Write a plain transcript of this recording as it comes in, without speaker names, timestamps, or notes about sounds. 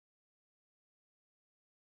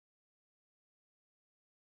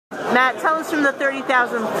Matt, tell us from the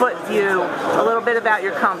 30,000-foot view a little bit about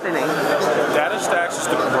your company. DataStax is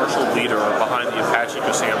the commercial leader behind the Apache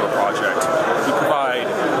Cassandra project. We provide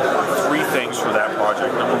three things for that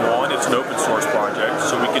project. Number one, it's an open source project,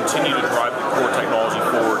 so we continue to drive the core technology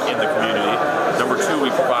forward in the community. Number two,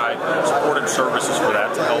 we provide support and services for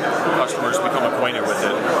that to help customers become acquainted with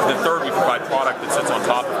it. And then third, we provide product that sits on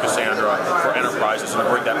top of Cassandra for enterprises and to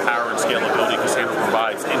bring that power and scalability Cassandra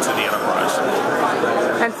provides into the enterprise.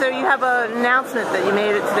 And so you have an announcement that you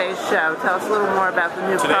made at today's show. Tell us a little more about the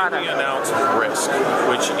new product. Today we announced Brisk,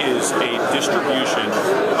 which is a distribution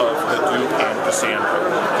of Hadoop and Cassandra.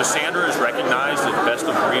 Cassandra is recognized as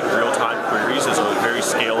best-of-breed real-time queries as a very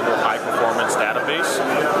scalable, high-performance database,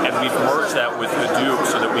 and we've merged that with Hadoop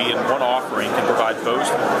so that we, in one offering, can provide both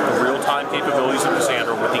the real-time capabilities of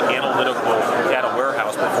Cassandra with the analytical data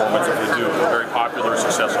warehouse performance of Hadoop, a very popular,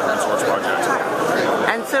 successful open-source project.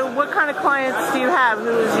 And so what kind of clients do you have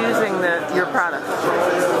who is using your product?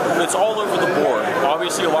 It's all over the board.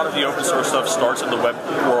 Obviously, a lot of the open source stuff starts in the web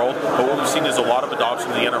world, but what we've seen is a lot of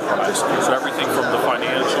adoption in the enterprise. So everything from the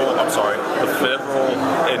the federal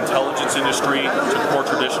intelligence industry to more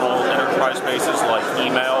traditional enterprise spaces like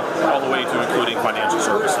email, all the way to including financial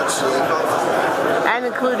services. And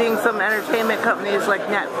including some entertainment companies like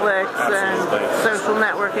Netflix. Absolutely. And social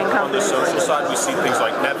networking companies. On the social side, we see things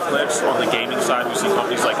like Netflix. On the gaming side, we see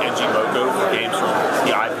companies like NG Moco for games from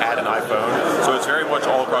the iPad and iPhone. So it's very much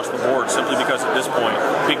all across the board, simply because at this point,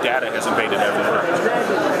 big data has invaded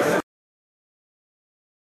everywhere.